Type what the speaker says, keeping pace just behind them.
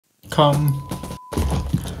come.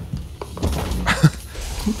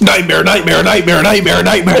 Nightmare, nightmare, nightmare, nightmare,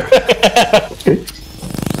 nightmare.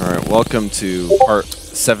 Alright, welcome to part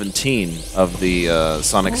 17 of the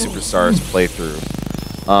Sonic Superstars playthrough.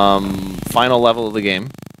 Final level of the game.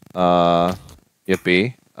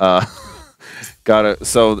 Yippee. Got it.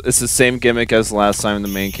 So it's the same gimmick as last time in the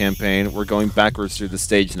main campaign. We're going backwards through the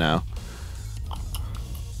stage now.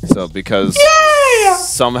 So because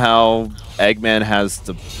somehow Eggman has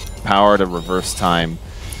the power to reverse time,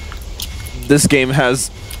 this game has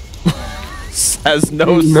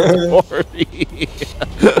no story.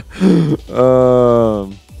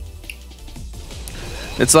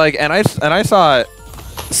 It's like, and I thought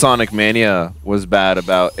Sonic Mania was bad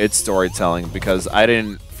about its storytelling because I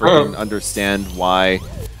didn't freaking understand why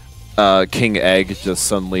King Egg just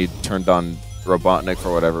suddenly turned on Robotnik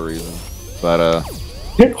for whatever reason. But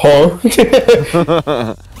Because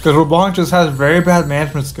Robotnik just has very bad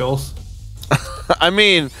management skills. I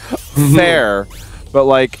mean, fair, but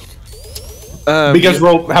like, because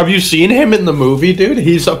have you seen him in the movie, dude?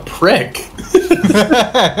 He's a prick.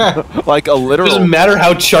 like a literal. Doesn't matter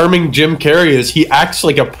how charming Jim Carrey is, he acts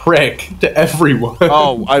like a prick to everyone.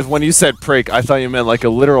 Oh, when you said prick, I thought you meant like a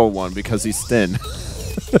literal one because he's thin.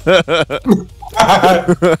 I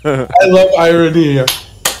love irony.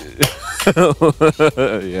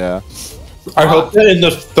 Yeah. I hope that in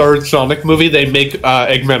the third Sonic movie they make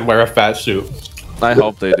Eggman wear a fat suit. I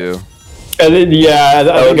hope they do. And then, yeah,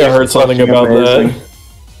 I think I heard something about that.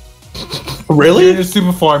 Really? In his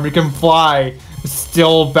super form, you can fly,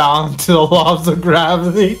 still bound to the laws of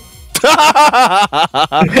gravity.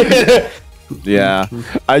 Yeah,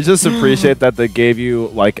 I just appreciate that they gave you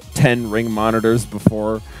like 10 ring monitors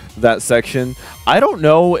before that section. I don't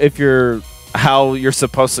know if how you're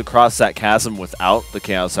supposed to cross that chasm without the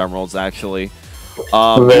Chaos Emeralds, actually.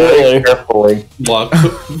 Very carefully.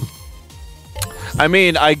 I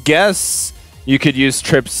mean, I guess you could use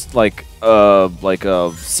trips like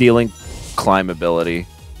ceiling climb ability.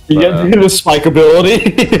 You get the spike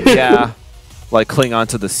ability. Yeah, like cling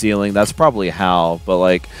onto the ceiling. That's probably how. But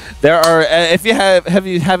like, there are if you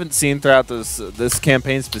haven't seen throughout this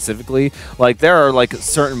campaign specifically, like there are like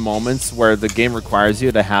certain moments where the game requires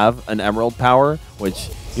you to have an emerald power, which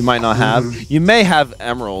you might not have. You may have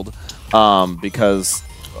emerald, because.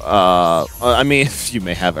 I mean, you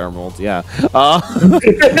may have emerald, yeah.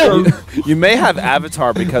 You may have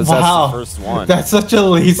avatar because that's the first one. That's such a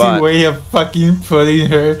lazy way of fucking putting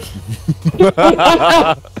her.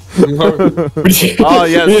 Oh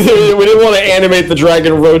yes. We didn't want to animate the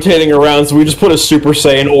dragon rotating around, so we just put a Super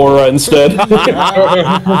Saiyan aura instead.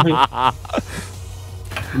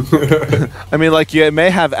 I mean, like, you may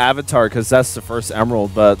have avatar because that's the first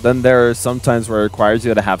emerald, but then there are some times where it requires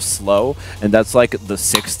you to have slow, and that's like the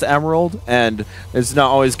 6th emerald, and it's not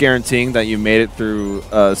always guaranteeing that you made it through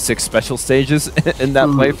 6 special stages in that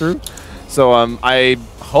playthrough. So I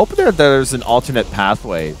hope there's an alternate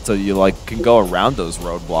pathway so you like can go around those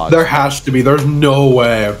roadblocks. There has to be. There's no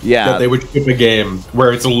way that they would skip a game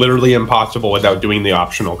where it's literally impossible without doing the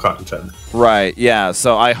optional content. Right, yeah.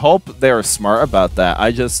 So I hope they're smart about that.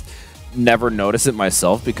 I just never notice it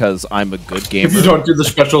myself because I'm a good gamer. If you don't do the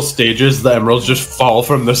special stages, the emeralds just fall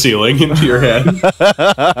from the ceiling into your head.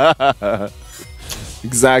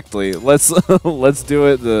 Exactly. Let's do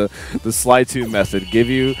it the Sly 2 method. Give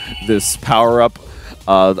you this power up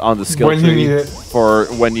on the skill tree for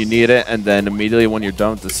when you need it, and then immediately when you're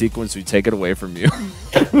done with the sequence, we take it away from you.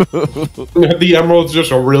 The emeralds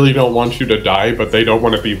just really don't want you to die, but they don't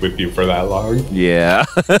want to be with you for that long. Yeah.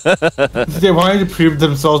 They want you to prove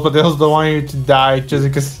themselves, but they also don't want you to die just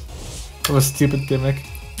because of a stupid gimmick.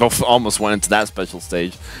 Almost went into that special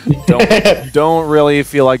stage. Don't really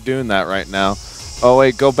feel like doing that right now. Oh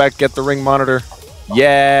wait, go back, get the ring monitor.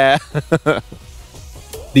 Yeah.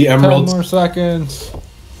 The emeralds. 10 more seconds.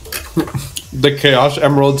 The Chaos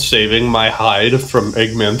Emerald saving my hide from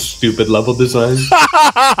Eggman's stupid level design.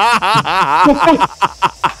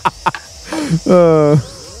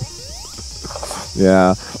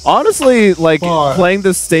 Yeah. Honestly, like, playing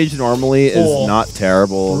this stage normally is not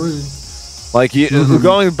terrible. Like,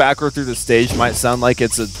 going backward through the stage might sound like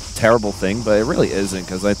it's a terrible thing, but it really isn't,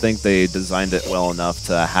 because I think they designed it well enough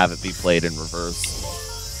to have it be played in reverse.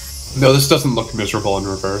 No, this doesn't look miserable in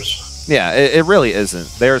reverse. Yeah, it really isn't.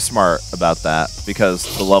 They're smart about that, because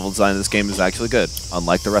the level design of this game is actually good,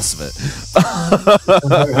 unlike the rest of it.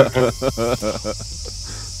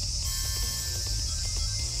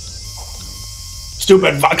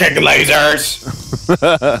 Stupid fucking lasers!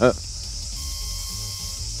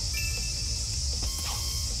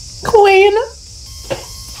 Queen!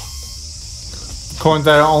 coins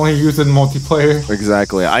that are only used in multiplayer.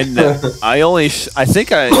 Exactly. I think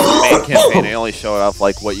in the main campaign I only showed off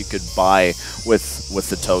like what you could buy with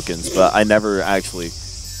the tokens, but I never actually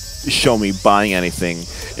show me buying anything.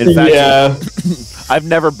 In fact, Yeah. I've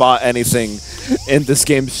never bought anything in this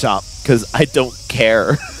game's shop because I don't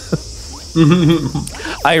care.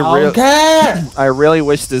 I really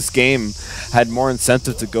wish this game had more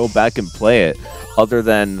incentive to go back and play it, other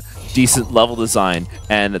than decent level design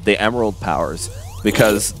and the emerald powers,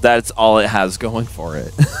 because that's all it has going for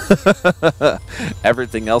it.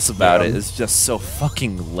 Everything else about it is just so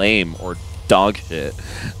fucking lame or dog shit.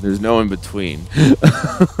 There's no in between.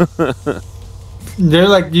 They're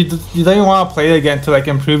like you don't even want to play it again to like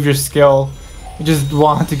improve your skill. You just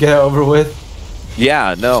want to get it over with.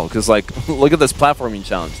 Yeah, no, because like, look at this platforming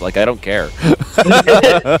challenge. Like, I don't care.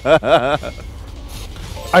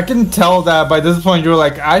 I can tell that by this point you're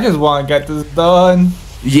like, I just want to get this done.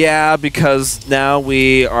 Yeah, because now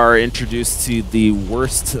we are introduced to the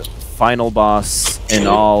worst final boss in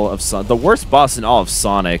all of the worst boss in all of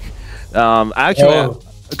Sonic. Actually,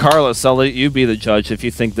 Carlos, I'll let you be the judge if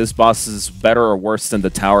you think this boss is better or worse than the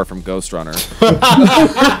tower from Ghostrunner.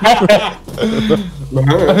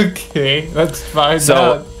 Okay, that's fine.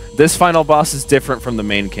 So, this final boss is different from the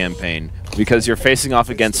main campaign because you're facing off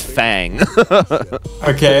against Fang.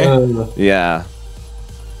 Okay. Yeah.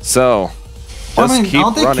 So, just keep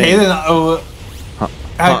running. Caedon,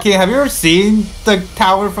 okay, have you ever seen the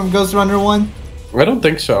tower from Ghostrunner 1? I don't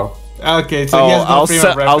think so. Okay, so he has no frame of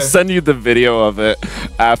reference. I'll send you the video of it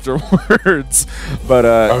afterwards. But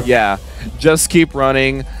Okay. yeah, just keep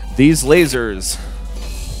running these lasers.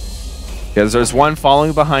 Because there's one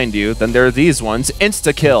following behind you, then there are these ones.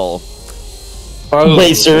 Insta-kill.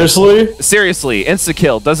 Wait, seriously? Seriously,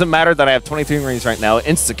 insta-kill. Doesn't matter that I have 23 rings right now,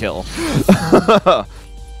 insta-kill.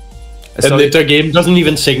 And the game doesn't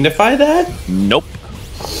even signify that? Nope.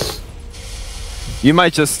 You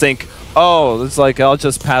might just think, oh, it's like I'll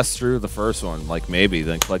just pass through the first one, like maybe,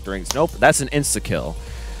 then collect the rings. Nope, that's an insta-kill.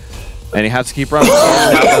 And you have to keep running.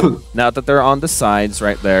 now that they're on the sides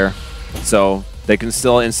right there, so they can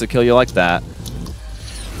still insta-kill you like that.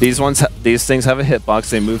 These things have a hitbox.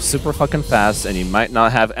 They move super fucking fast, and you might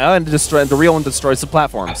not have. And the real one destroys the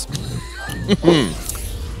platforms.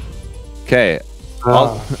 Okay.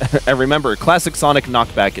 And remember, classic Sonic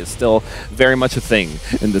knockback is still very much a thing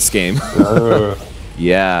in this game.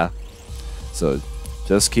 Yeah. So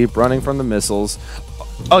just keep running from the missiles.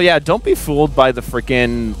 Oh yeah, don't be fooled by the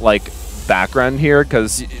freaking like background here,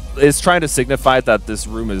 because it's trying to signify that this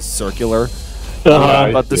room is circular.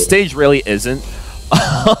 But the stage really isn't.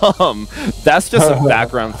 That's just a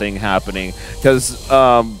background thing happening, because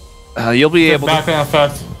you'll be able to. Background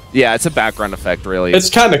effect. Yeah, it's a background effect, really. It's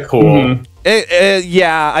kind of cool.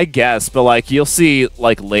 Yeah, I guess, but like you'll see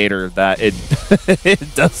like later that it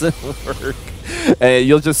it doesn't work.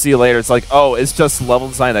 You'll just see later. It's like, oh, it's just level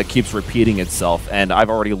design that keeps repeating itself, and I've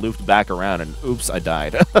already looped back around, and oops, I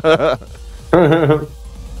died.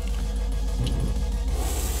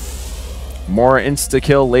 More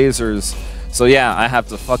insta-kill lasers. So yeah, I have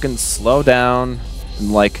to fucking slow down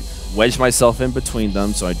and like wedge myself in between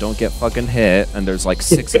them so I don't get fucking hit. And there's like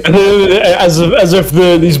 6. as if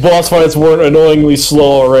these boss fights weren't annoyingly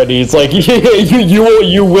slow already. It's like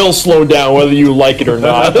you will slow down whether you like it or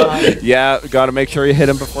not. Yeah, gotta make sure you hit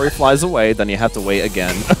him before he flies away. Then you have to wait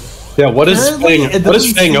again. Yeah, what is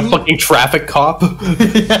Fang, a fucking traffic cop?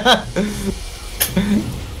 Yeah.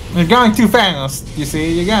 You're going too fast, you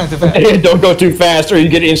see? You're going too fast. Don't go too fast or you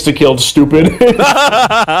get insta-killed, stupid.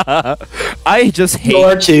 I just hate...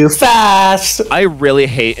 You're too fast! I really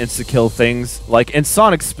hate insta-kill things. Like, in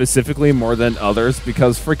Sonic specifically more than others,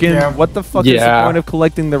 because freaking what the fuck is the point of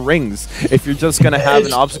collecting the rings if you're just gonna have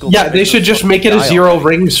an obstacle? Yeah, they should just make it a 0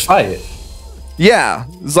 rings fight. Yeah,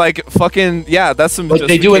 it's like fucking that's some like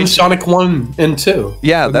they do in Sonic 1 and 2.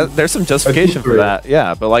 Yeah, there's some justification for that.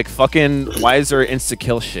 Yeah, but like fucking why is there insta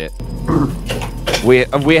kill shit? We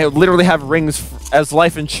literally have rings as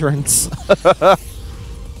life insurance.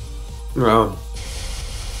 Wow.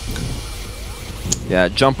 Yeah,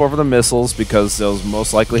 jump over the missiles because those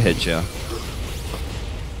most likely hit you.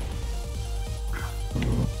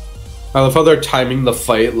 I love how they're timing the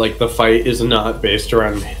fight, like the fight is not based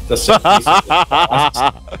around the set piece of the boss,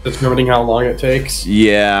 determining how long it takes.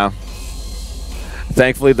 Yeah.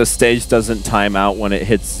 Thankfully, the stage doesn't time out when it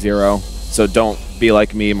hits 0, so don't be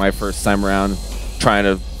like me my first time around, trying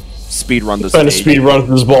to speed run the stage. Trying to speed run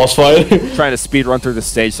through this boss fight. Trying to speed run through the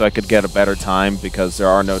stage so I could get a better time, because there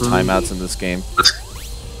are no timeouts in this game.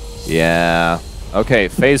 Yeah. Okay,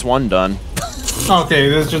 phase 1 done. Okay,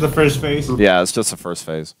 this is just the first phase. Yeah, it's just the first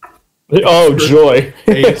phase. Oh joy!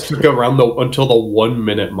 It took around until the 1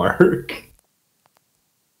 minute mark.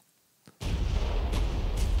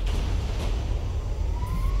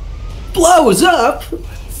 Blows up.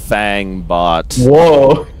 Fang bot.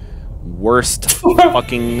 Whoa! Worst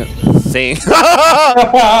fucking thing.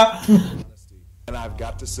 And I've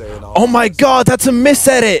got to say, Oh my god, that's a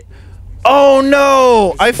misedit! Oh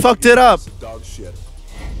no! I fucked it up! dog shit.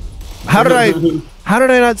 How did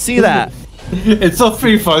I not see that? It's still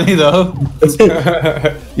pretty funny though.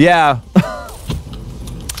 Yeah.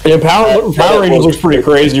 Yeah, Power Rangers looks pretty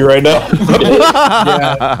crazy right now.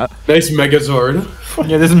 Yeah. Nice Megazord.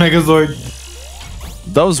 Yeah, this is Megazord.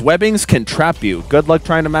 Those webbings can trap you. Good luck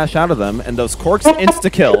trying to mash out of them, and those corks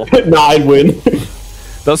insta-kill. Nah, I'd win.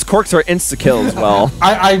 Those corks are insta-kill as well.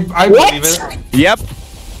 I believe it. Yep.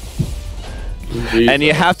 And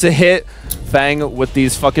you have to hit Fang with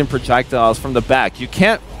these fucking projectiles from the back. You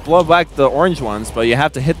can't blow back the orange ones, but you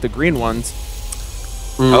have to hit the green ones.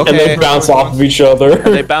 Okay. And they bounce off of each other.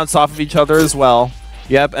 And they bounce off of each other as well.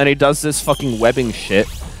 Yep, and he does this fucking webbing shit.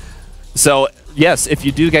 So, yes, if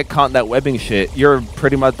you do get caught in that webbing shit,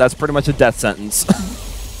 that's pretty much a death sentence.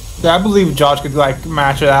 Yeah, I believe Josh could like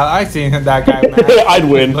match it out. I seen that guy match. I'd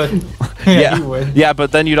win. But, yeah, he would. Yeah,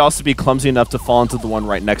 but then you'd also be clumsy enough to fall into the one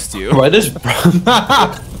right next to you. Why does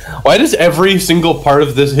every single part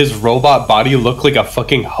of his robot body look like a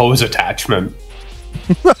fucking hose attachment?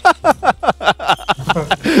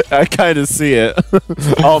 I kind of see it.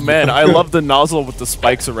 Oh man, I love the nozzle with the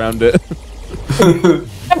spikes around it.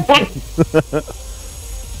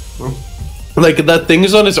 Like the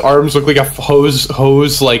things on his arms look like a hose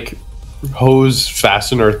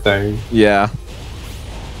fastener thing. Yeah.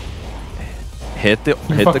 Hit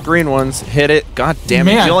the green ones. Hit it. God damn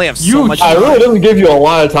it. Man, You only have so much It time. really doesn't give you a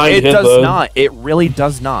lot of time It to hit does them. not. It really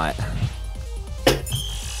does not.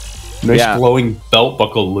 Nice Yeah. glowing belt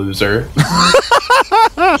buckle loser.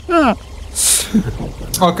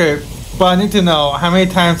 Okay, but I need to know how many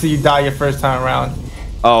times did you die your first time around?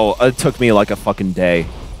 Oh, it took me like a fucking day.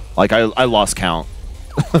 Like I lost count.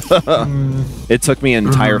 It took me an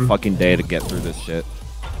entire fucking day to get through this shit.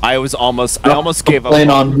 I almost gave up.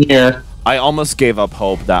 On here. I almost gave up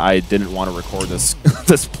hope that I didn't want to record this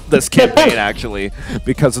this campaign actually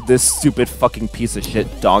because of this stupid fucking piece of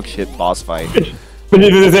shit dog shit boss fight. But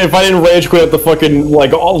if I didn't rage quit at the fucking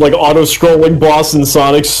like auto-scrolling boss in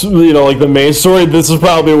Sonic's, like the main story, this is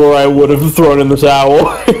probably where I would have thrown in the towel.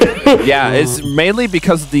 Yeah, it's mainly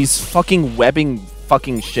because of these fucking webbing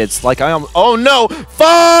fucking shits. Like oh no,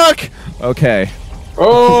 fuck. Okay.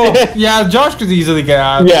 Oh, yeah, Josh could easily get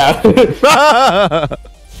out. Yeah.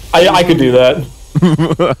 I could do that.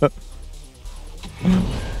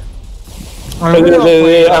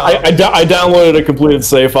 I downloaded a completed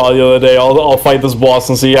save file the other day. I'll fight this boss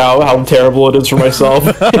and see how terrible it is for myself.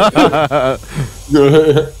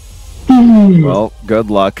 Well, good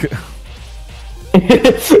luck.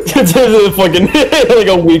 It's fucking like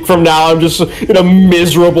a week from now, I'm just in a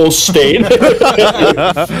miserable state.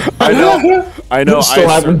 I know. Still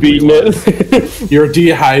haven't beaten it. You're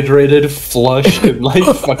dehydrated, flushed, and like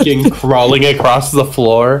fucking crawling across the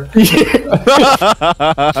floor.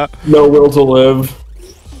 No will to live.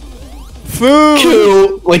 Food,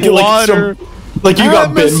 Kill, water, like you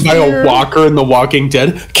got bitten by a walker in The Walking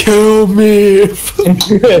Dead. Kill me,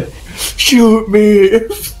 shoot me.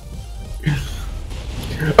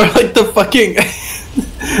 Or like the fucking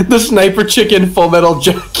the sniper chicken Full Metal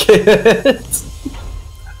Jacket.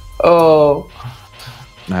 Oh,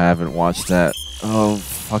 I haven't watched that. Oh,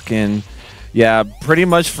 fucking... Yeah, pretty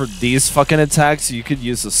much for these fucking attacks, you could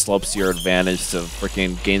use the slopes to your advantage to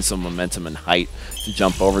freaking gain some momentum and height to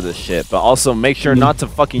jump over this shit. But also make sure not to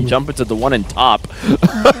fucking jump into the one in top.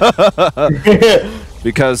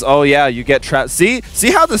 Because, oh yeah, you get trapped. See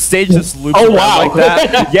how the stage just loops around like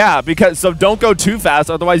that? Yeah, because, so don't go too fast,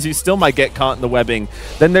 otherwise you still might get caught in the webbing.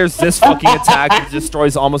 Then there's this fucking attack that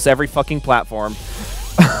destroys almost every fucking platform.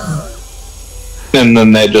 And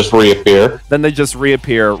then they just reappear. Then they just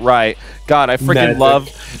reappear, right. God, I freaking love,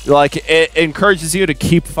 like, it encourages you to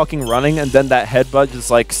keep fucking running, and then that headbutt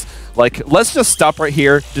just like, let's just stop right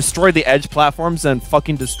here, destroy the edge platforms, and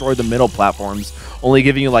fucking destroy the middle platforms, only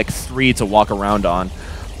giving you like 3 to walk around on.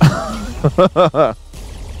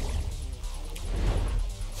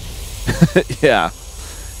 Yeah.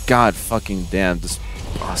 God fucking damn, this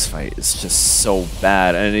boss fight is just so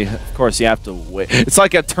bad, and of course you have to wait. It's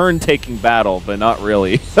like a turn-taking battle, but not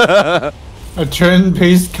really. A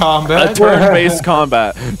turn-based combat. A turn-based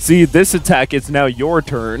combat. See, this attack, it's now your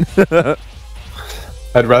turn.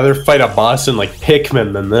 I'd rather fight a boss in like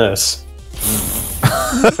Pikmin than this.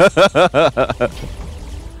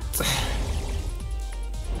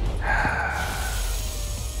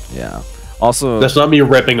 Yeah. Also, That's not me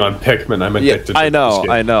ripping on Pikmin. I'm addicted. I to this game.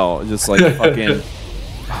 I know. Just like fucking.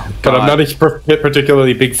 But I'm not a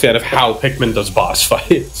particularly big fan of how Pikmin does boss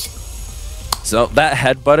fights. So that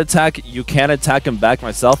headbutt attack, you can attack him back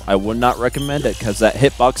myself. I would not recommend it because that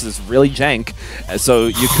hitbox is really jank. And so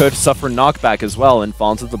you could suffer knockback as well and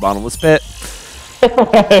fall into the bottomless pit.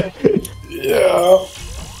 Yeah.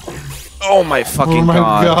 Oh my fucking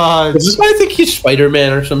god. Is this why I think he's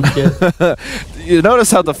Spider-Man or some shit? You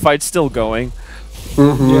notice how the fight's still going?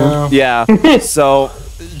 Mm-hmm. Yeah. So,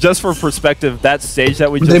 just for perspective, that stage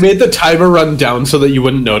that we just... They made the timer run down so that you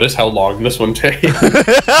wouldn't notice how long this one takes.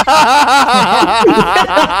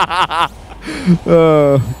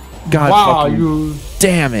 God Wow, fucking you...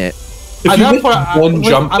 damn it. If you hit one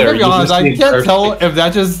jump I'm there, gonna be you honest, miss the I can't entire tell stage. if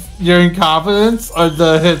that's just your incompetence or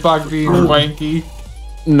the hitbox being wanky.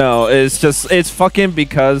 No, it's fucking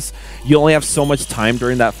because you only have so much time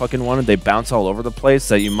during that fucking one and they bounce all over the place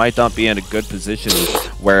that you might not be in a good position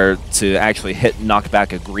where to actually knock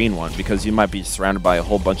back a green one because you might be surrounded by a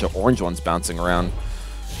whole bunch of orange ones bouncing around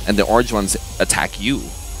and the orange ones attack you.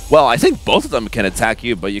 Well, I think both of them can attack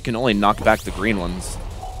you, but you can only knock back the green ones.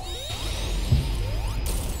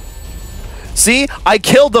 See? I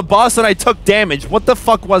killed the boss and I took damage. What the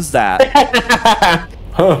fuck was that?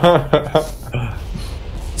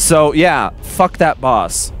 So, yeah, fuck that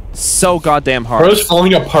boss. So goddamn hard. Bro's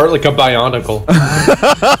falling apart like a bionicle.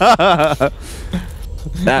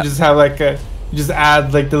 You just have like a... You just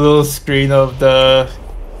add like the little screen of the...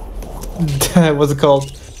 what's it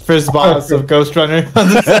called? First boss of Ghostrunner on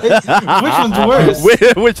the side. Which one's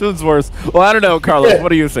worse? Which one's worse? Well, I don't know, Carlos. What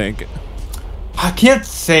do you think? I can't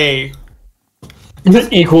say.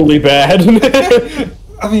 It's equally bad.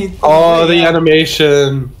 I mean... Oh, the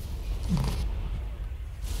animation.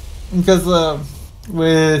 Because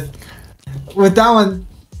with that one,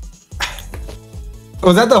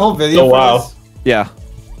 was that the whole video? Oh for wow! this? Yeah,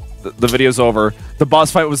 the video's over. The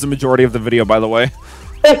boss fight was the majority of the video, by the way.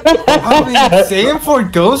 I mean, same for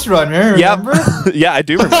Ghostrunner. Remember? Yep. Yeah, I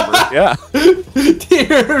do remember. Yeah.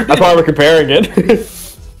 That's why we're comparing it.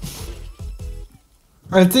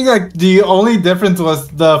 I think like the only difference was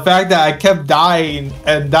the fact that I kept dying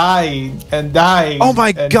and dying and dying. Oh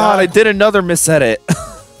my god! I did another misedit.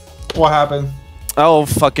 What happened? Oh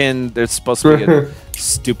fucking! There's supposed to be a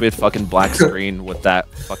stupid fucking black screen with that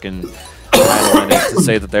fucking title in it to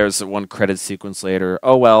say that there's one credit sequence later.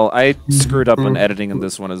 Oh well, I screwed up on editing in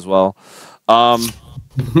this one as well.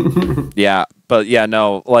 Yeah, but yeah,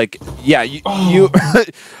 no, like, yeah, you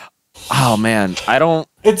oh man, I don't.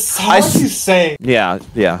 It's hard to say. Yeah.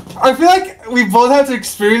 I feel like we both have to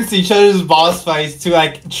experience each other's boss fights to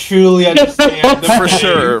like truly understand.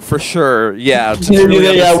 For sure. Yeah.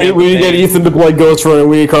 We get Ethan to play Ghostrunner,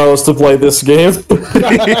 we need Carlos to play this game.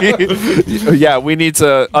 Yeah, we need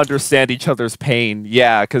to understand each other's pain.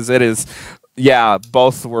 Yeah, because it is. Yeah,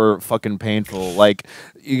 both were fucking painful. Like,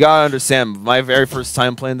 you gotta understand, my very first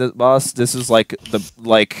time playing this boss, this is like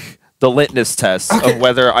the litmus test of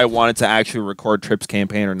whether I wanted to actually record Trip's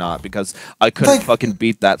campaign or not, because I couldn't fucking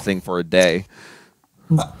beat that thing for a day.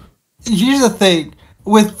 Here's the thing.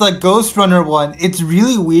 With the Ghostrunner one, it's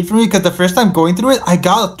really weird for me because the first time going through it, I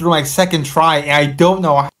got it through my second try, and I don't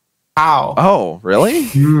know how. Oh, really?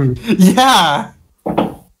 Yeah.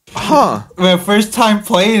 Huh. My first time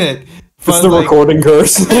playing it. It's the recording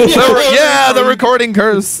curse. The recording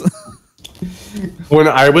curse. When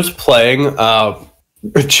I was playing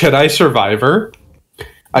Jedi Survivor,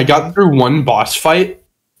 I got through one boss fight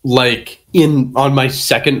like on my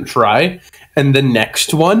second try, and the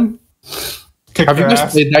next one. Have you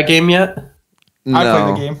guys played that game yet? No. I played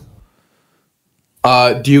the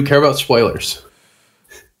game. Do you care about spoilers?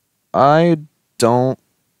 I don't.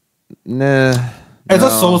 Nah. It's a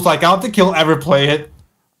Souls-like. I don't think he'll ever play it.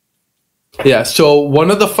 Yeah, so one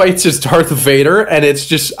of the fights is Darth Vader, and it's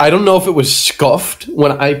just, I don't know if it was scuffed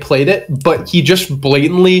when I played it, but he just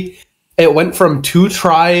blatantly, it went from 2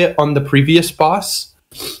 try on the previous boss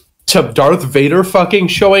to Darth Vader fucking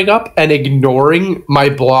showing up and ignoring my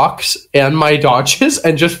blocks and my dodges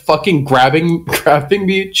and just fucking grabbing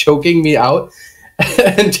me, choking me out,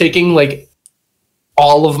 and taking like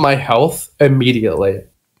all of my health immediately.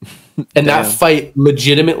 And that fight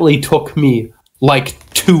legitimately took me like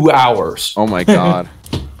 2 hours. Oh my god.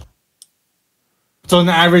 So an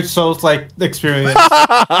average Souls-like experience.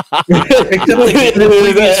 That's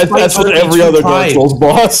what every other Dark Souls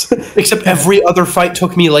boss. Except every other fight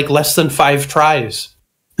took me like less than 5 tries.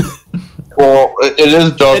 Well, it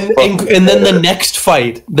is just. And then the next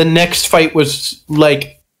fight was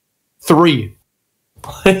like 3.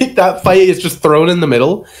 Like, that fight is just thrown in the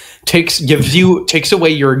middle. takes away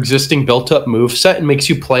your existing built-up move set and makes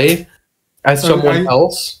you play as someone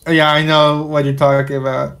else. Yeah, I know what you're talking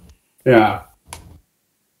about. Yeah.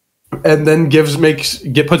 And then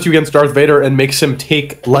puts you against Darth Vader and makes him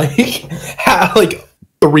take like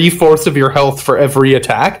 3/4 of your health for every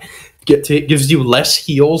attack. Gives you less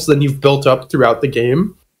heals than you've built up throughout the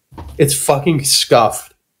game. It's fucking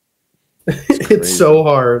scuffed. It's so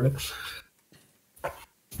hard.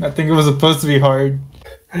 I think it was supposed to be hard.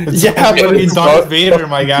 It's Yeah, but it's Darth Vader,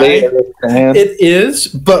 my guy. It is,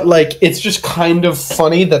 but like it's just kind of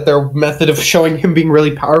funny that their method of showing him being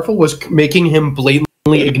really powerful was making him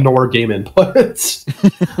blatantly ignore game inputs,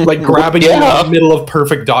 like grabbing him in the middle of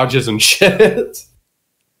perfect dodges and shit.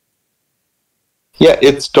 Yeah,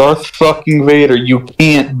 it's Darth fucking Vader. You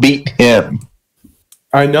can't beat him.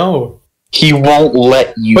 I know. He won't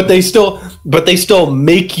let you. But they still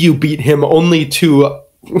make you beat him only to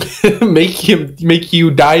make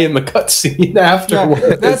you die in the cutscene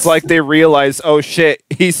afterwards. It's like they realize, oh shit,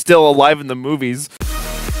 he's still alive in the movies.